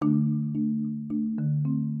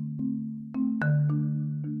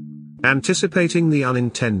Anticipating the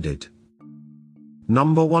unintended.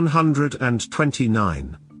 Number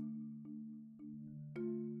 129.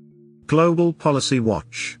 Global Policy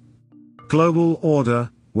Watch. Global order,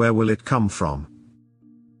 where will it come from?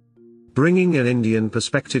 Bringing an Indian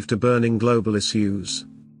perspective to burning global issues.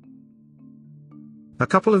 A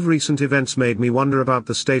couple of recent events made me wonder about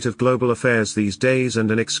the state of global affairs these days, and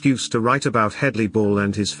an excuse to write about Hedley Bull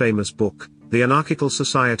and his famous book, The Anarchical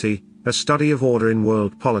Society, A Study of Order in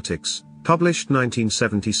World Politics, published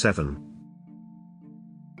 1977.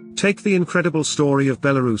 Take the incredible story of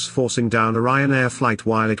Belarus forcing down a Ryanair flight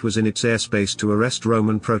while it was in its airspace to arrest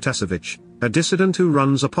Roman Protasevich, a dissident who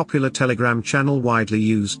runs a popular Telegram channel widely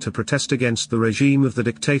used to protest against the regime of the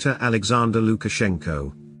dictator Alexander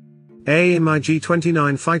Lukashenko. A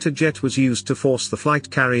MiG-29 fighter jet was used to force the flight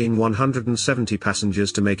carrying 170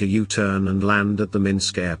 passengers to make a U-turn and land at the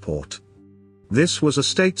Minsk airport. This was a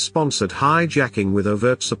state-sponsored hijacking with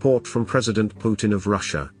overt support from President Putin of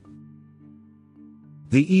Russia.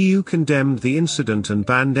 The EU condemned the incident and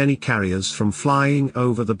banned any carriers from flying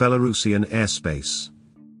over the Belarusian airspace.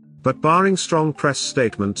 But barring strong press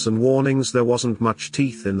statements and warnings, there wasn't much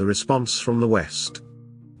teeth in the response from the West.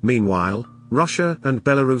 Meanwhile, Russia and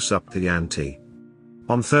Belarus upped the ante.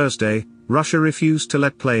 On Thursday, Russia refused to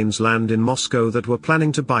let planes land in Moscow that were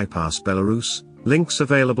planning to bypass Belarus, links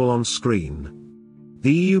available on screen.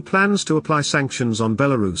 The EU plans to apply sanctions on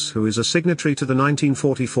Belarus, who is a signatory to the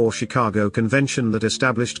 1944 Chicago Convention that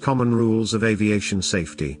established common rules of aviation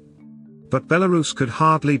safety. But Belarus could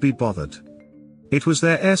hardly be bothered. It was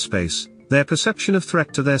their airspace, their perception of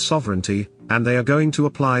threat to their sovereignty, and they are going to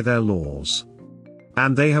apply their laws.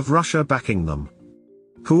 And they have Russia backing them.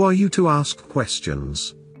 Who are you to ask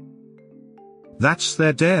questions? That's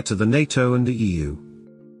their dare to the NATO and the EU.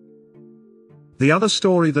 The other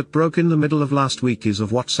story that broke in the middle of last week is of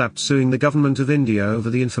WhatsApp suing the government of India over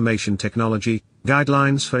the Information Technology,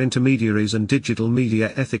 Guidelines for Intermediaries and Digital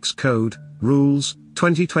Media Ethics Code, Rules,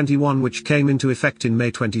 2021, which came into effect in May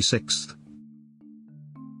 26.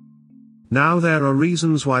 Now there are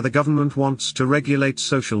reasons why the government wants to regulate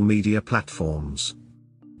social media platforms.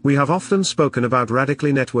 We have often spoken about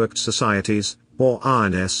radically networked societies, or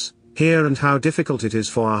INS, here, and how difficult it is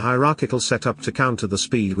for a hierarchical setup to counter the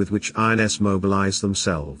speed with which INS mobilize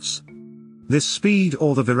themselves. This speed,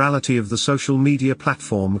 or the virality of the social media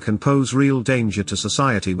platform, can pose real danger to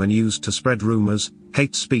society when used to spread rumors,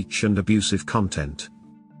 hate speech and abusive content.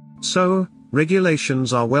 So,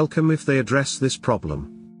 regulations are welcome if they address this problem.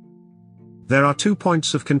 There are 2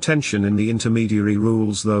 points of contention in the intermediary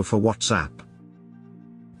rules though for WhatsApp.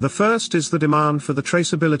 The first is the demand for the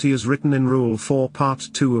traceability as written in Rule 4 Part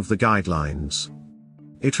 2 of the guidelines.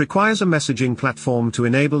 It requires a messaging platform to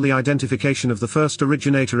enable the identification of the first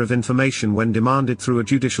originator of information when demanded through a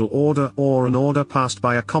judicial order or an order passed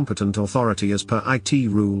by a competent authority as per IT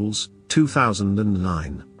Rules,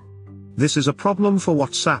 2009. This is a problem for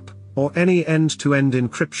WhatsApp, or any end-to-end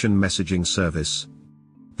encryption messaging service.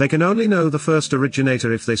 They can only know the first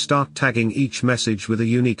originator if they start tagging each message with a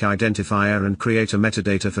unique identifier and create a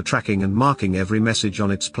metadata for tracking and marking every message on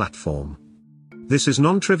its platform. This is a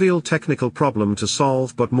non-trivial technical problem to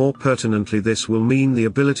solve, but more pertinently this will mean the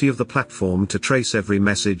ability of the platform to trace every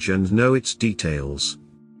message and know its details.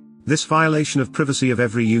 This violation of privacy of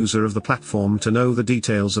every user of the platform to know the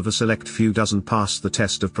details of a select few doesn't pass the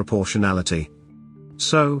test of proportionality.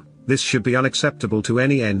 So, this should be unacceptable to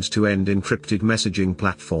any end-to-end encrypted messaging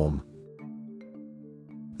platform.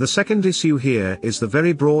 The second issue here is the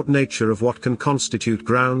very broad nature of what can constitute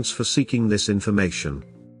grounds for seeking this information.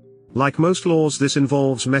 Like most laws, this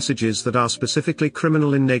involves messages that are specifically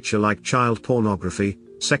criminal in nature, like child pornography,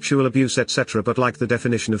 sexual abuse, etc. But like the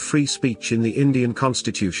definition of free speech in the Indian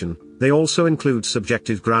constitution, they also include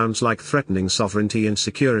subjective grounds like threatening sovereignty and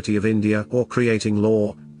security of India or creating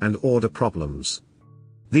law and order problems.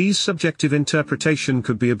 These subjective interpretation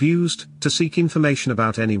could be abused to seek information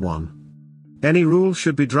about anyone. Any rule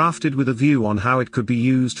should be drafted with a view on how it could be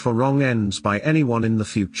used for wrong ends by anyone in the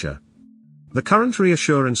future. The current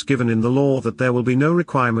reassurance given in the law that there will be no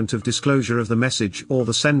requirement of disclosure of the message or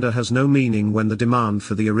the sender has no meaning when the demand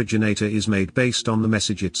for the originator is made based on the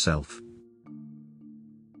message itself.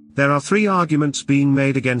 There are 3 arguments being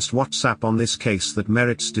made against WhatsApp on this case that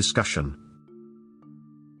merits discussion.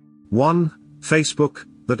 1. Facebook,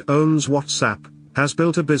 that owns WhatsApp, has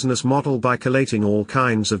built a business model by collating all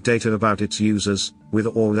kinds of data about its users, with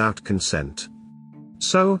or without consent.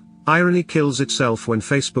 So, irony kills itself when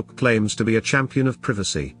Facebook claims to be a champion of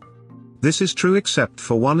privacy. This is true except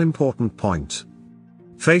for one important point.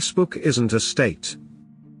 Facebook isn't a state.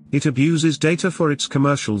 It abuses data for its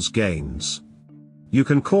commercials gains. You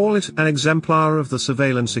can call it an exemplar of the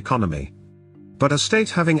surveillance economy. But a state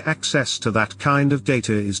having access to that kind of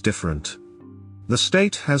data is different. The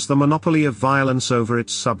state has the monopoly of violence over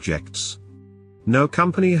its subjects. No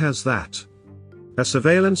company has that. A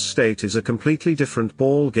surveillance state is a completely different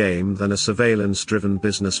ball game than a surveillance-driven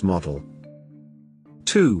business model.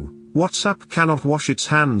 2. WhatsApp cannot wash its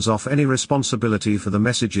hands off any responsibility for the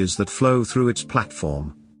messages that flow through its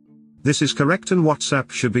platform. This is correct, and WhatsApp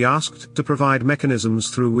should be asked to provide mechanisms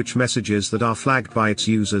through which messages that are flagged by its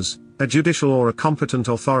users, a judicial or a competent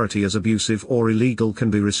authority as abusive or illegal, can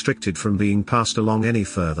be restricted from being passed along any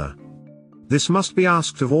further. This must be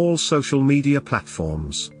asked of all social media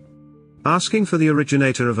platforms. Asking for the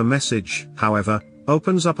originator of a message, however,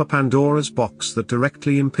 opens up a Pandora's box that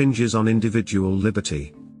directly impinges on individual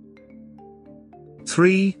liberty.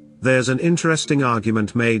 3. There's an interesting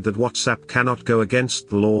argument made that WhatsApp cannot go against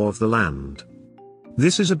the law of the land.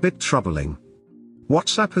 This is a bit troubling.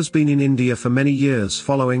 WhatsApp has been in India for many years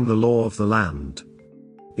following the law of the land.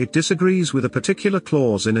 It disagrees with a particular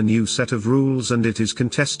clause in a new set of rules, and it is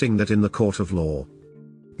contesting that in the court of law.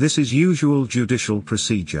 This is usual judicial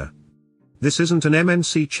procedure. This isn't an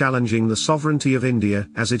MNC challenging the sovereignty of India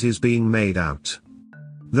as it is being made out.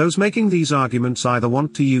 Those making these arguments either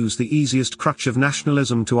want to use the easiest crutch of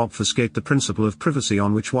nationalism to obfuscate the principle of privacy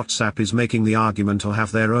on which WhatsApp is making the argument, or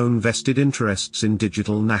have their own vested interests in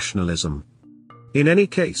digital nationalism. In any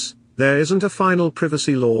case, there isn't a final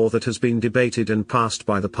privacy law that has been debated and passed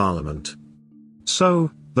by the Parliament. So,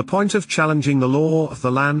 the point of challenging the law of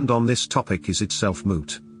the land on this topic is itself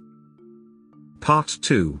moot. Part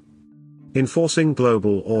 2. Enforcing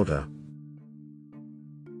global order.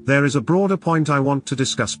 There is a broader point I want to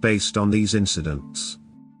discuss based on these incidents.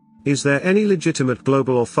 Is there any legitimate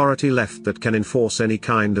global authority left that can enforce any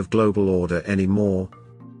kind of global order anymore?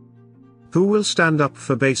 Who will stand up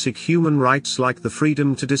for basic human rights like the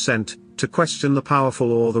freedom to dissent, to question the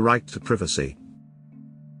powerful, or the right to privacy?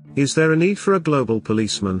 Is there a need for a global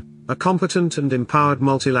policeman, a competent and empowered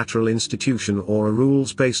multilateral institution, or a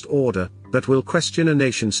rules-based order that will question a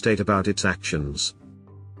nation-state about its actions?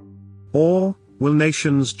 Or will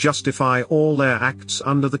nations justify all their acts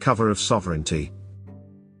under the cover of sovereignty?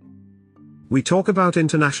 We talk about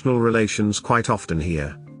international relations quite often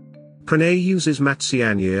here. Pranay uses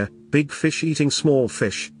Matsya, big fish eating small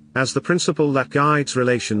fish, as the principle that guides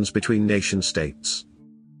relations between nation-states.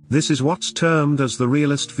 This is what's termed as the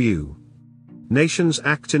realist view. Nations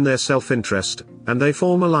act in their self-interest, and they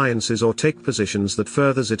form alliances or take positions that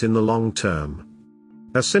furthers it in the long term.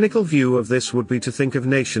 A cynical view of this would be to think of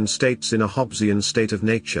nation-states in a Hobbesian state of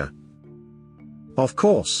nature. Of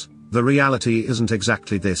course, the reality isn't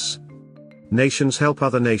exactly this. Nations help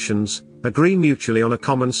other nations, agree mutually on a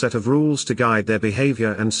common set of rules to guide their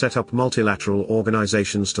behavior, and set up multilateral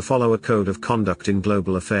organizations to follow a code of conduct in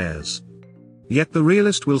global affairs. Yet the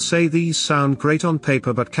realist will say these sound great on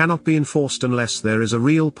paper but cannot be enforced unless there is a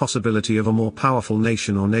real possibility of a more powerful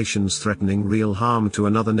nation or nations threatening real harm to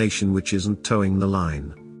another nation which isn't towing the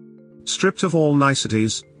line. Stripped of all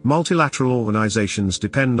niceties, multilateral organizations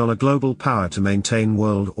depend on a global power to maintain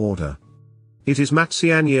world order. It is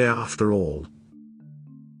Matsya after all.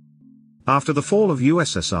 After the fall of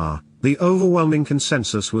USSR, the overwhelming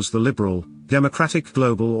consensus was the liberal, democratic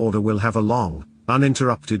global order will have a long,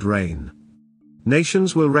 uninterrupted reign.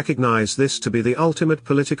 Nations will recognize this to be the ultimate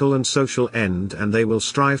political and social end, and they will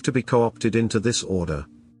strive to be co-opted into this order.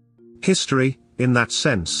 History, in that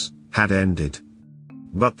sense, had ended.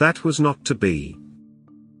 But that was not to be.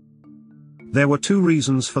 There were two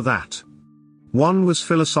reasons for that. One was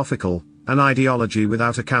philosophical: an ideology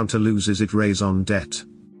without a counter loses its raison d'etre.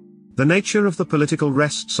 The nature of the political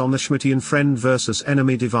rests on the Schmittian friend versus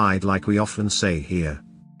enemy divide, like we often say here.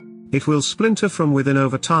 It will splinter from within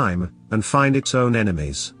over time, and find its own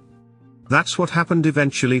enemies. That's what happened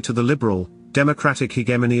eventually to the liberal, democratic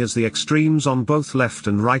hegemony as the extremes on both left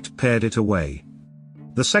and right pared it away.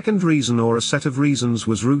 The second reason, or a set of reasons,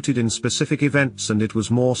 was rooted in specific events, and it was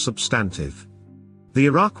more substantive. The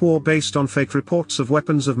Iraq War, based on fake reports of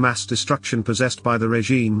weapons of mass destruction possessed by the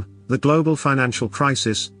regime, the global financial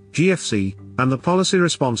crisis, GFC, and the policy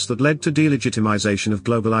response that led to delegitimization of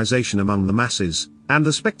globalization among the masses, and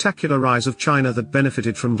the spectacular rise of China that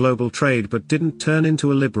benefited from global trade but didn't turn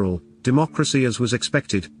into a liberal democracy as was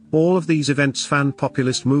expected. All of these events fanned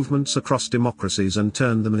populist movements across democracies and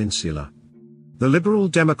turned them insular. The liberal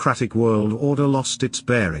democratic world order lost its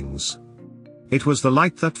bearings. It was the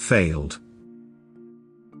light that failed.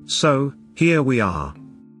 So, here we are.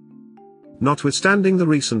 Notwithstanding the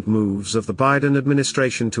recent moves of the Biden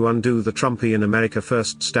administration to undo the Trumpian America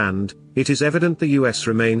First stand, it is evident the US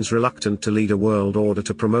remains reluctant to lead a world order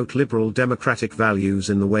to promote liberal democratic values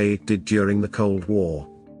in the way it did during the Cold War.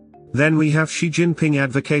 Then we have Xi Jinping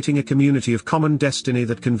advocating a community of common destiny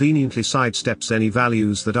that conveniently sidesteps any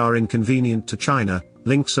values that are inconvenient to China,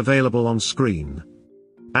 links available on screen.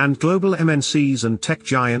 And global MNCs and tech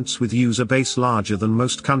giants with user base larger than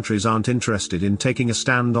most countries aren't interested in taking a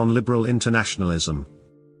stand on liberal internationalism.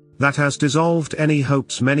 That has dissolved any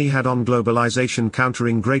hopes many had on globalization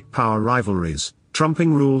countering great power rivalries,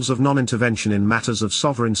 trumping rules of non-intervention in matters of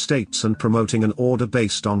sovereign states and promoting an order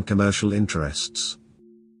based on commercial interests.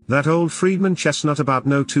 That old Friedman chestnut about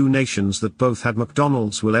no two nations that both had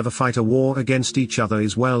McDonald's will ever fight a war against each other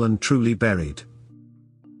is well and truly buried.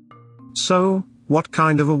 So, what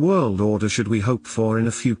kind of a world order should we hope for in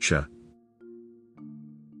a future?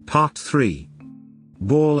 Part 3.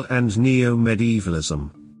 Bull and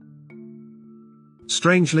Neo-Medievalism.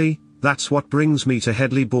 Strangely, that's what brings me to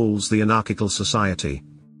Hedley Bull's The Anarchical Society.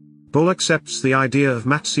 Bull accepts the idea of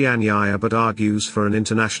Matsianyaya but argues for an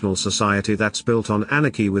international society that's built on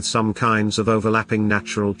anarchy with some kinds of overlapping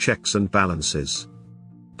natural checks and balances.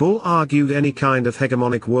 Bull argued any kind of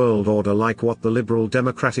hegemonic world order like what the liberal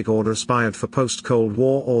democratic order aspired for post-Cold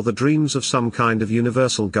War or the dreams of some kind of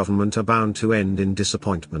universal government are bound to end in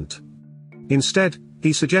disappointment. Instead,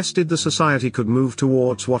 he suggested the society could move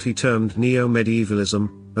towards what he termed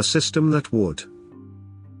neo-medievalism, a system that would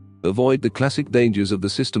avoid the classic dangers of the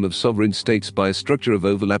system of sovereign states by a structure of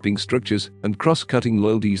overlapping structures and cross-cutting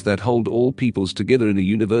loyalties that hold all peoples together in a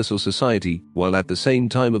universal society, while at the same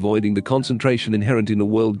time avoiding the concentration inherent in a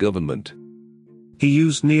world government. He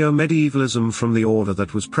used neo-medievalism from the order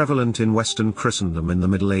that was prevalent in Western Christendom in the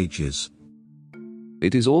Middle Ages.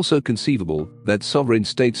 It is also conceivable that sovereign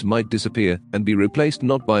states might disappear and be replaced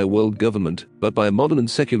not by a world government, but by a modern and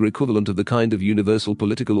secular equivalent of the kind of universal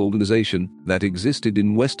political organization that existed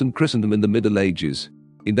in Western Christendom in the Middle Ages.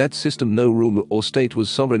 In that system, no ruler or state was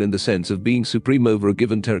sovereign in the sense of being supreme over a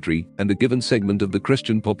given territory and a given segment of the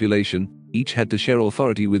Christian population. Each had to share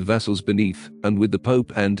authority with vassals beneath, and with the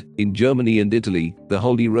Pope and, in Germany and Italy, the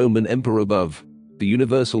Holy Roman Emperor above. The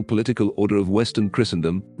universal political order of Western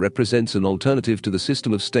Christendom represents an alternative to the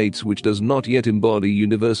system of states which does not yet embody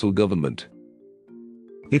universal government.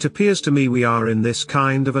 It appears to me we are in this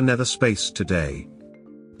kind of a nether space today.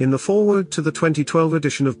 In the foreword to the 2012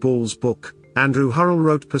 edition of Bull's book, Andrew Hurrell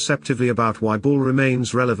wrote perceptively about why Bull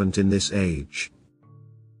remains relevant in this age.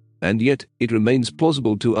 And yet, it remains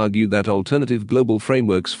plausible to argue that alternative global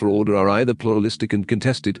frameworks for order are either pluralistic and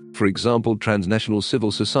contested, for example transnational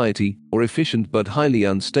civil society, or efficient but highly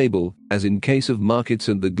unstable, as in case of markets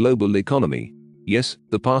and the global economy. Yes,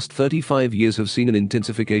 the past 35 years have seen an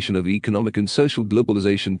intensification of economic and social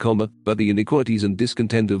globalization, but the inequalities and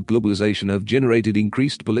discontent of globalization have generated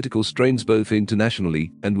increased political strains both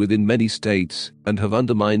internationally and within many states, and have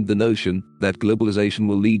undermined the notion that globalization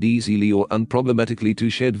will lead easily or unproblematically to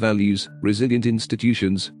shared values, resilient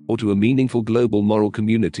institutions, or to a meaningful global moral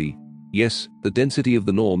community. Yes, the density of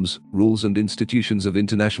the norms, rules and institutions of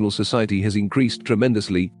international society has increased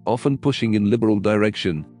tremendously, often pushing in liberal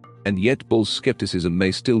direction. And yet Bull's skepticism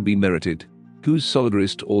may still be merited. Whose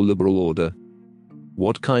solidarist or liberal order?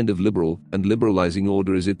 What kind of liberal and liberalizing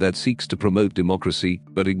order is it that seeks to promote democracy,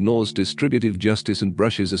 but ignores distributive justice and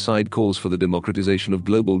brushes aside calls for the democratization of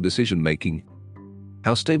global decision-making?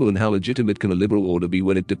 How stable and how legitimate can a liberal order be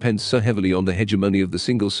when it depends so heavily on the hegemony of the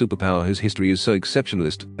single superpower whose history is so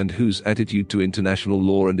exceptionalist, and whose attitude to international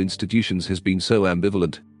law and institutions has been so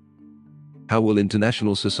ambivalent? How will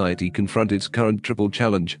international society confront its current triple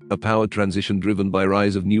challenge, a power transition driven by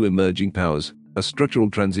rise of new emerging powers, a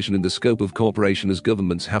structural transition in the scope of cooperation as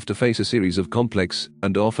governments have to face a series of complex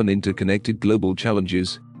and often interconnected global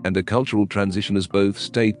challenges, and a cultural transition as both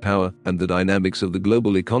state power and the dynamics of the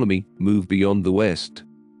global economy move beyond the West?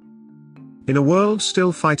 In a world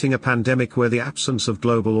still fighting a pandemic where the absence of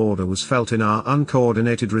global order was felt in our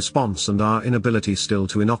uncoordinated response and our inability still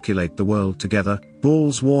to inoculate the world together,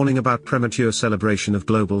 Bull's warning about premature celebration of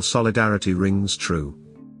global solidarity rings true.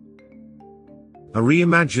 A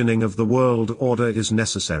reimagining of the world order is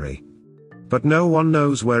necessary. But no one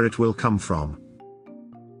knows where it will come from.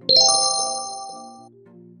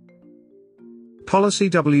 Policy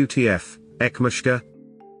WTF, Ekmashka.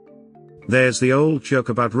 There's the old joke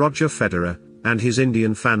about Roger Federer and his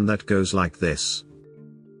Indian fan that goes like this.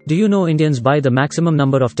 Do you know Indians buy the maximum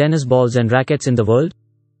number of tennis balls and rackets in the world?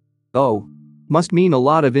 Oh. Must mean a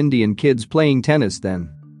lot of Indian kids playing tennis then.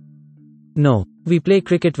 No, we play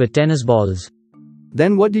cricket with tennis balls.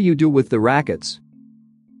 Then what do you do with the rackets?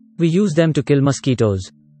 We use them to kill mosquitoes.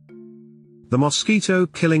 The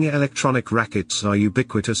mosquito-killing electronic rackets are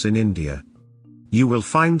ubiquitous in India. You will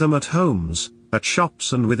find them at homes, at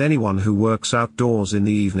shops and with anyone who works outdoors in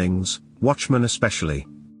the evenings, watchmen especially.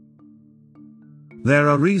 There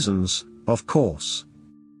are reasons, of course.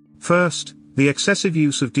 First, the excessive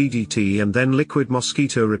use of DDT and then liquid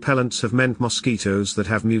mosquito repellents have meant mosquitoes that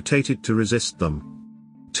have mutated to resist them.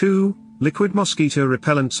 2. Liquid mosquito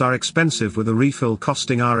repellents are expensive, with a refill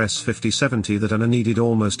costing Rs 50-70 that are needed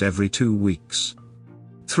almost every 2 weeks.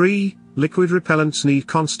 3. Liquid repellents need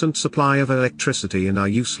constant supply of electricity and are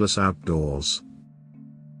useless outdoors.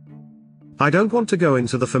 I don't want to go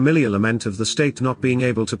into the familiar lament of the state not being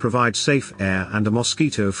able to provide safe air and a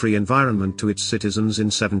mosquito-free environment to its citizens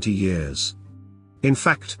in 70 years. In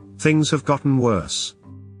fact, things have gotten worse.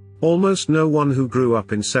 Almost no one who grew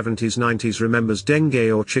up in 70s-90s remembers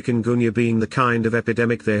dengue or chikungunya being the kind of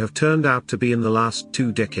epidemic they have turned out to be in the last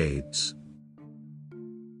 2 decades.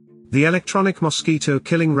 The electronic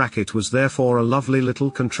mosquito-killing racket was therefore a lovely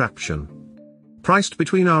little contraption. Priced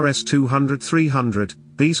between Rs 200-300,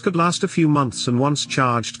 these could last a few months and once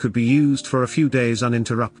charged could be used for a few days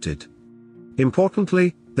uninterrupted.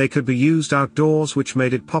 Importantly, they could be used outdoors, which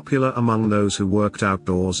made it popular among those who worked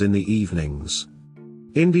outdoors in the evenings.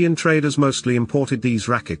 Indian traders mostly imported these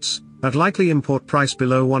rackets, at likely import price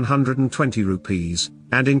below 120 rupees,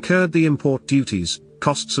 and incurred the import duties,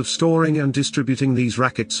 costs of storing and distributing these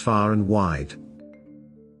rackets far and wide.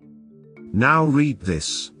 Now read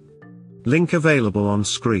this. Link available on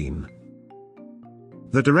screen.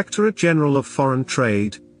 The Directorate General of Foreign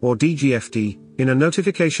Trade, or DGFT, in a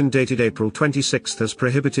notification dated April 26 has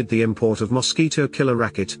prohibited the import of mosquito killer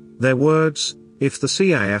racket, their words, if the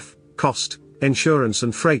CIF, cost, insurance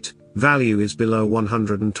and freight, value is below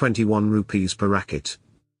 121 rupees per racket.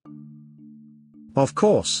 Of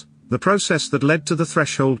course, the process that led to the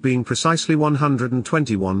threshold being precisely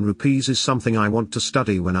 121 rupees is something I want to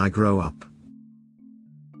study when I grow up.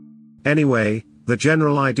 Anyway, the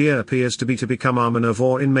general idea appears to be to become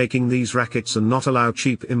omnivore in making these rackets and not allow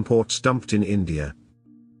cheap imports dumped in India.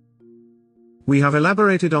 We have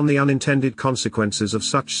elaborated on the unintended consequences of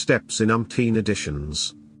such steps in umpteen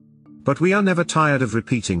editions. But we are never tired of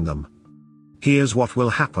repeating them. Here's what will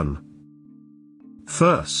happen.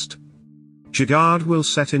 First, jugaad will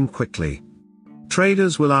set in quickly.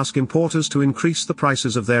 Traders will ask importers to increase the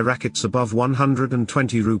prices of their rackets above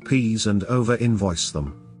 120 rupees and over-invoice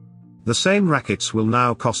them. The same rackets will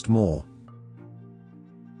now cost more.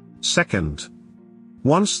 Second,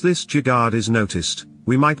 once this jugaad is noticed,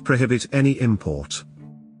 we might prohibit any import.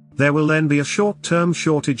 There will then be a short-term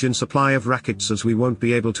shortage in supply of rackets, as we won't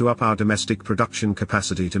be able to up our domestic production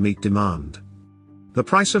capacity to meet demand. The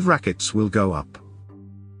price of rackets will go up.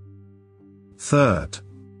 Third,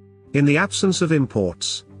 in the absence of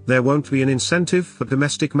imports, there won't be an incentive for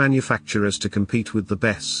domestic manufacturers to compete with the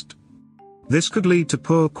best. This could lead to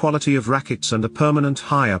poor quality of rackets and a permanent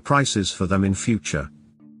higher prices for them in future.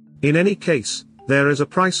 In any case, there is a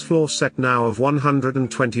price floor set now of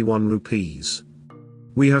 121 rupees.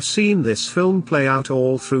 We have seen this film play out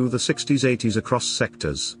all through the 60s-80s across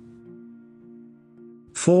sectors.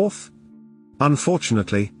 Fourth,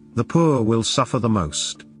 unfortunately, the poor will suffer the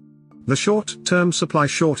most. The short-term supply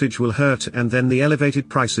shortage will hurt, and then the elevated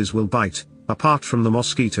prices will bite, apart from the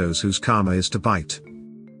mosquitoes whose karma is to bite.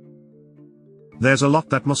 There's a lot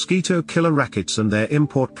that mosquito killer rackets and their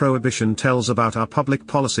import prohibition tells about our public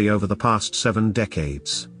policy over the past 7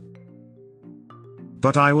 decades.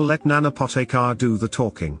 But I will let Nana Patekar do the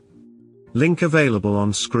talking. Link available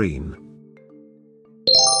on screen.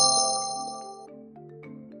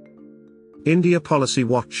 India Policy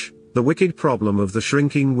Watch, the wicked problem of the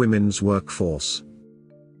shrinking women's workforce.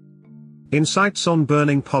 Insights on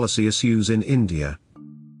burning policy issues in India.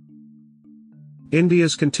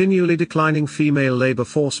 India's continually declining female labour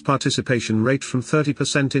force participation rate from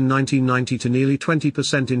 30% in 1990 to nearly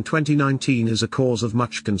 20% in 2019 is a cause of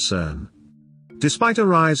much concern. Despite a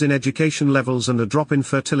rise in education levels and a drop in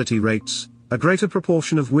fertility rates, a greater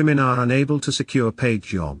proportion of women are unable to secure paid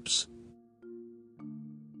jobs.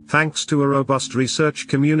 Thanks to a robust research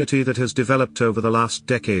community that has developed over the last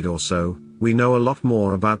decade or so, we know a lot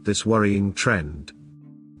more about this worrying trend.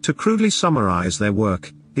 To crudely summarize their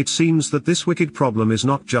work, it seems that this wicked problem is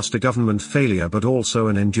not just a government failure but also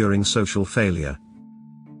an enduring social failure.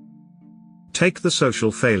 Take the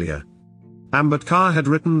social failure. Ambedkar had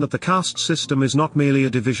written that the caste system is not merely a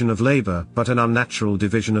division of labor but an unnatural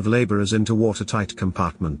division of laborers into watertight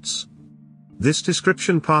compartments. This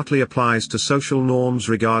description partly applies to social norms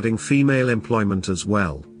regarding female employment as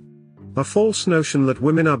well. A false notion that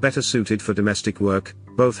women are better suited for domestic work,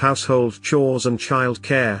 both household chores and child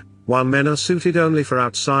care, while men are suited only for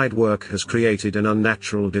outside work, has created an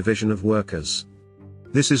unnatural division of workers.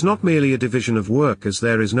 This is not merely a division of work, as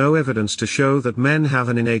there is no evidence to show that men have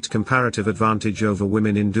an innate comparative advantage over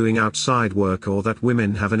women in doing outside work, or that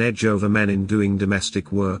women have an edge over men in doing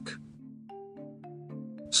domestic work.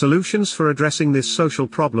 Solutions for addressing this social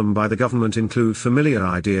problem by the government include familiar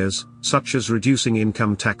ideas, such as reducing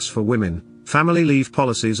income tax for women, family leave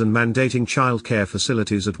policies, and mandating childcare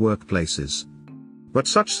facilities at workplaces. But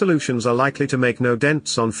such solutions are likely to make no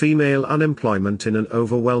dents on female unemployment in an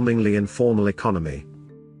overwhelmingly informal economy.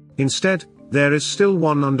 Instead, there is still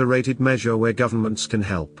one underrated measure where governments can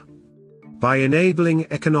help: by enabling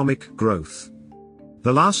economic growth.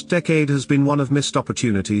 The last decade has been one of missed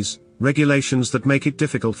opportunities, regulations that make it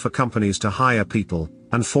difficult for companies to hire people,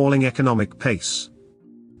 and falling economic pace.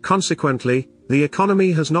 Consequently, the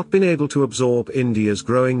economy has not been able to absorb India's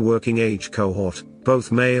growing working age cohort, both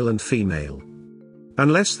male and female.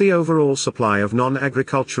 Unless the overall supply of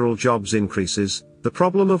non-agricultural jobs increases, the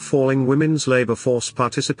problem of falling women's labor force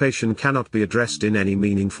participation cannot be addressed in any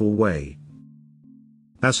meaningful way.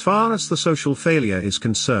 As far as the social failure is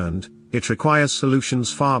concerned, it requires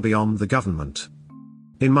solutions far beyond the government.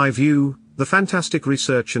 In my view, the fantastic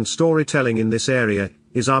research and storytelling in this area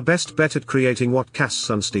is our best bet at creating what Cass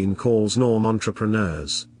Sunstein calls norm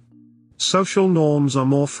entrepreneurs. Social norms are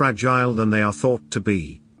more fragile than they are thought to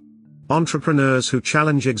be. Entrepreneurs who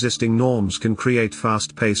challenge existing norms can create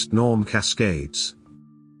fast-paced norm cascades.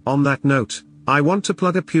 On that note, I want to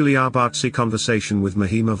plug a purely artsy conversation with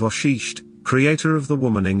Mahima Vashisht, creator of the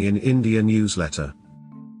Womaning in India newsletter.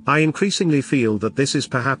 I increasingly feel that this is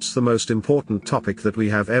perhaps the most important topic that we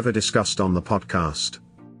have ever discussed on the podcast.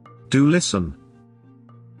 Do listen.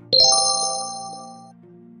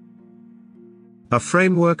 A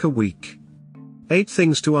framework a week. 8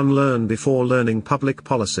 things to unlearn before learning public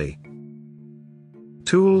policy.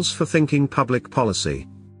 Tools for thinking public policy.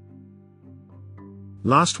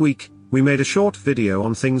 Last week, we made a short video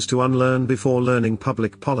on things to unlearn before learning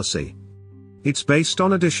public policy. It's based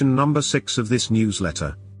on edition number 6 of this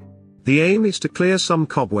newsletter. The aim is to clear some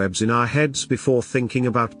cobwebs in our heads before thinking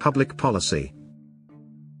about public policy.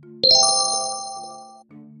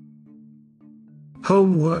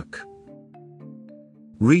 Homework.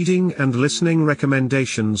 Reading and listening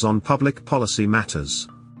recommendations on public policy matters.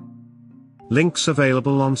 Links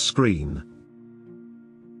available on screen.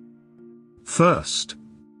 First.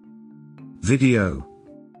 Video.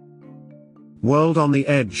 World on the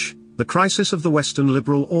Edge, The Crisis of the Western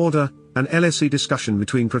Liberal Order, an LSE discussion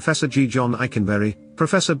between Professor G. John Eikenberry,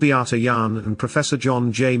 Professor Beata Yan and Professor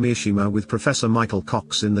John J. Miyashima, with Professor Michael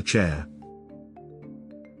Cox in the chair.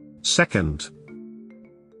 Second.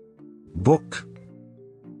 Book.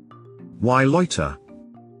 Why Loiter?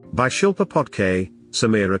 By Shilpa Podke,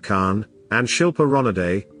 Samira Khan, and Shilpa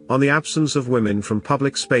Ronade, on the absence of women from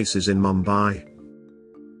public spaces in Mumbai.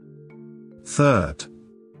 Third.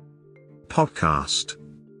 Podcast.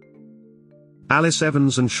 Alice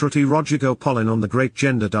Evans and Shruti Rajagopalan on the Great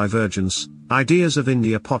Gender Divergence, Ideas of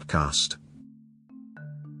India podcast.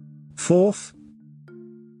 Fourth.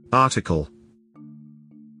 Article.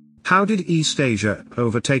 How did East Asia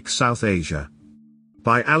overtake South Asia?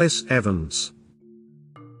 By Alice Evans.